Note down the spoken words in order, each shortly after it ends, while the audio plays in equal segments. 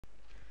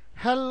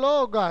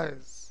Hello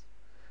guys,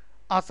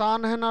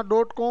 आसान है ना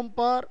 .com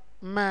पर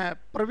मैं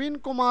Praveen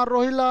Kumar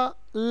Rohilla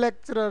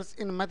lecturers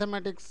in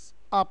mathematics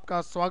आपका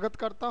स्वागत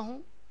करता हूं।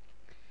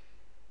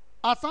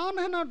 आसान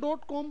है ना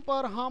 .com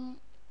पर हम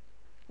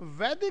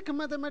वैदिक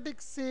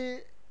मैथमेटिक्स से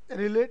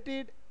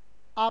रिलेटेड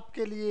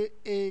आपके लिए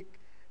एक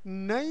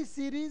नई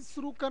सीरीज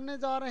शुरू करने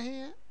जा रहे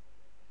हैं,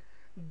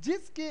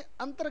 जिसके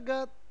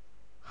अंतर्गत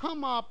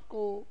हम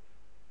आपको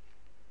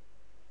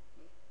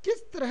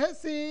किस तरह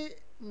से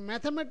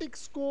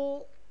मैथमेटिक्स को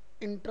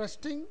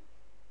इंटरेस्टिंग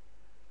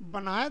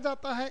बनाया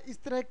जाता है,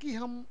 इस तरह की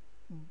हम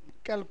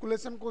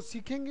कैलकुलेशन को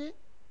सीखेंगे।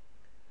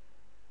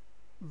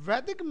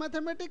 वैदिक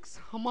मैथमेटिक्स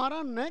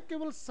हमारा न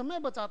केवल समय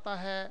बचाता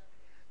है,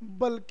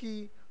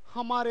 बल्कि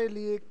हमारे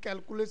लिए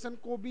कैलकुलेशन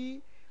को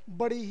भी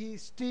बड़ी ही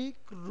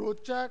सटीक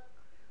रोचक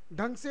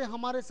ढंग से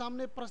हमारे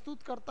सामने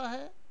प्रस्तुत करता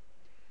है।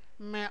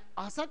 मैं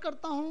आशा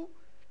करता हूं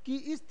कि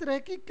इस तरह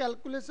की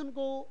कैलकुलेशन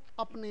को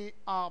अपने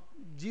आप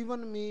जीवन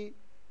में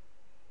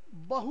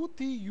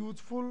बहुत ही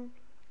यूजफुल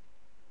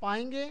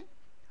पाएंगे।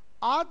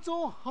 आज जो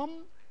हम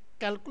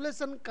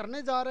कैलकुलेशन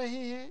करने जा रहे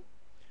हैं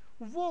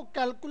वो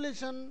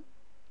कैलकुलेशन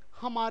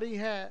हमारी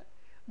है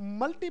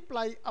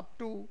multiply up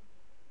to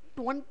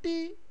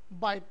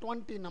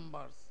 20/20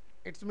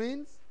 numbers. It's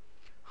means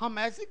हम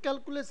ऐसी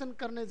कैलकुलेशन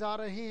करने जा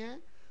रहे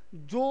हैं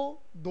जो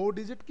 2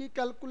 डिजिट की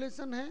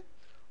कैलकुलेशन है।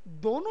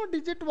 दोनों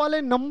डिजिट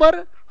वाले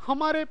नंबर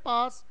हमारे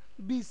पास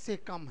 20 से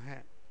कम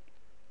है।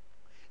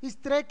 इस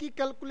तरह की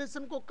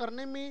कैलकुलेशन को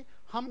करने में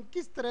हम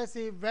किस तरह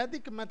से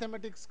वैदिक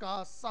मैथमेटिक्स का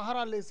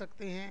सहारा ले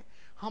सकते हैं,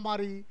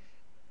 हमारी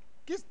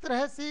किस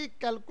तरह से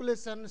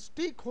कैलकुलेशन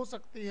सटीक हो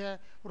सकती है,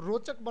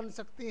 रोचक बन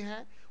सकती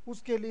है,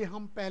 उसके लिए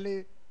हम पहले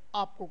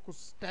आपको कुछ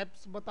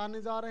स्टेप्स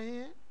बताने जा रहे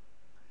हैं।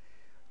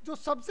 जो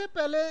सबसे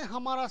पहले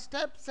हमारा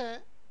स्टेप्स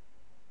है,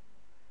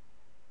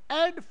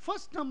 add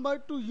first number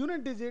two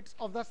unit digits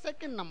of the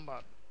second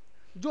number.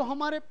 जो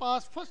हमारे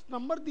पास फर्स्ट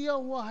नंबर दिया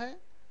हुआ है,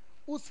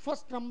 उस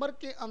फर्स्ट नंबर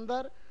के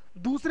अंदर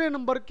दूसरे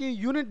नंबर के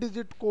यूनिट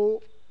डिजिट को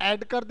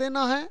ऐड कर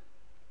देना है।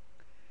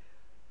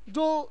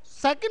 जो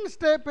सेकंड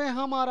स्टेप है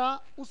हमारा,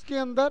 उसके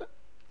अंदर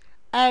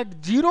add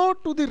 0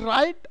 to the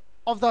right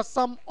of the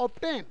some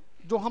obtain.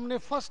 जो हमने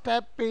फर्स्ट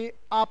स्टेप पे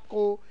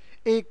आपको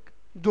एक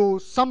जो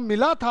सम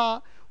मिला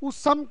था,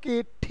 उस सम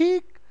के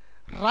ठीक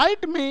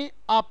राइट में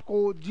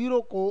आपको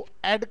 0 को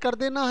ऐड कर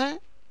देना है।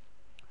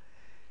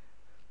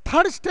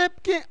 थर्ड स्टेप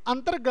के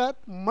अंतर्गत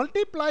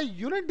multiply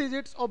unit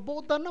digits of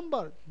both the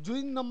number. जो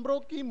इन नंबरों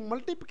की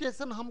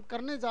मल्टीप्लिकेशन हम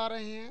करने जा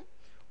रहे हैं,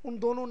 उन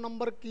दोनों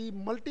नंबर की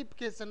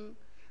मल्टीप्लिकेशन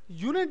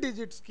यूनिट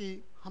डिजिट्स की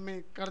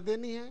हमें कर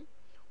देनी है।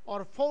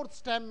 और फोर्थ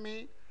स्टेप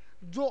में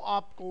जो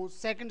आपको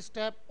सेकंड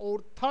स्टेप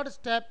और थर्ड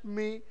स्टेप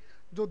में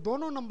जो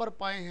दोनों नंबर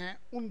पाए हैं,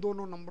 उन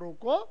दोनों नंबरों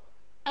को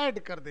ऐड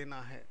कर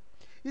देना है।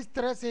 इस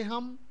तरह से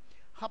हम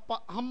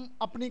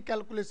अपनी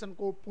कैलकुलेशन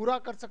को पूरा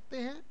कर सकते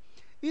हैं।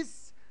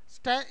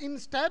 इन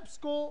स्टेप्स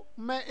को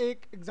मैं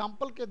एक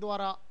एग्जाम्पल के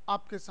द्वारा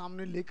आपके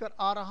सामने लेकर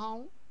आ रहा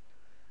हूं।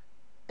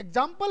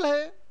 एग्जाम्पल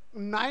है,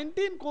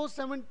 19 को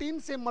 17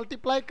 से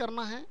मल्टीप्लाई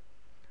करना है।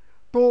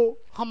 तो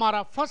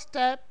हमारा फर्स्ट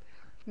स्टेप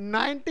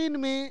 19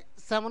 में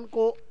 7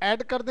 को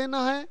ऐड कर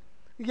देना है,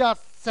 या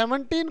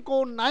 17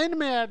 को 9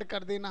 में ऐड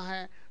कर देना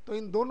है। तो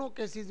इन दोनों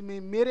केसेस में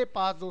मेरे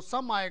पास जो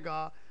सम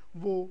आएगा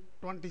वो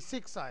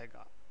 26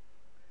 आएगा।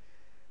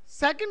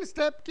 सेकंड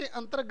स्टेप के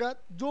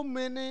अंतर्गत जो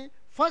मैंने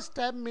फर्स्ट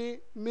स्टेप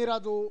में मेरा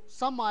जो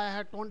सम आया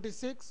है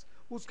 26,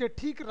 उसके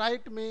ठीक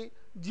राइट में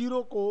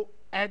 0 को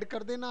ऐड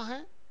कर देना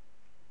है।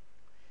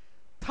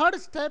 थर्ड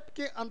स्टेप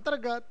के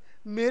अंतर्गत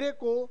मेरे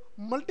को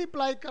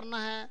मल्टीप्लाई करना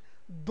है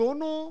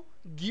दोनों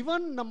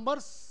गिवन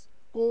नंबर्स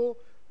को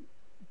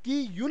की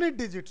यूनिट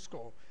डिजिट्स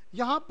को।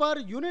 यहाँ पर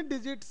यूनिट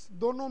डिजिट्स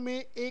दोनों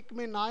में, एक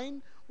में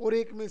 9 और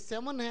एक में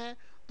 7 है,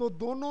 तो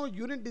दोनों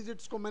यूनिट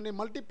डिजिट्स को मैंने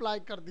मल्टीप्लाई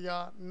कर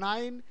दिया।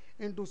 9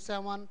 ×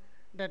 7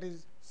 दैट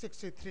इज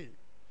 63।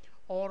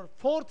 और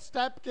फोर्थ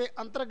स्टेप के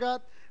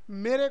अंतर्गत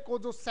मेरे को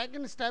जो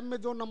सेकंड स्टेप में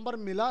जो नंबर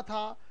मिला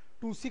था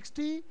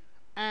 260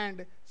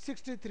 एंड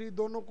 63,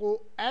 दोनों को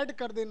ऐड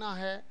कर देना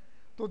है।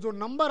 तो जो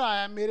नंबर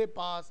आया मेरे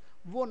पास,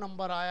 वो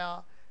नंबर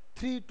आया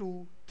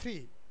 323।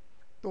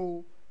 तो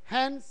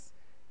हैंस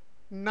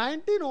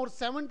 19 और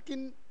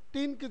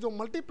 17 की जो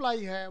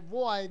मल्टीप्लाई है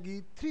वो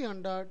आएगी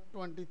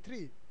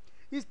 323।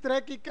 इस तरह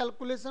की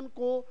कैलकुलेशन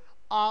को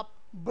आप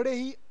बड़े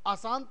ही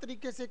आसान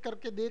तरीके से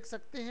करके देख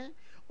सकते हैं,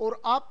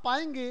 और आप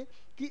पाएंगे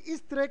कि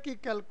इस तरह की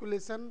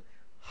कैलकुलेशन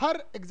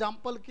हर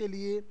एग्जाम्पल के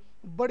लिए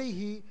बड़ी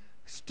ही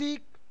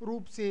सटीक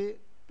रूप से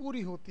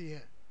पूरी होती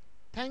है।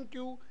 Thank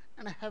you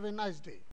and have a nice day.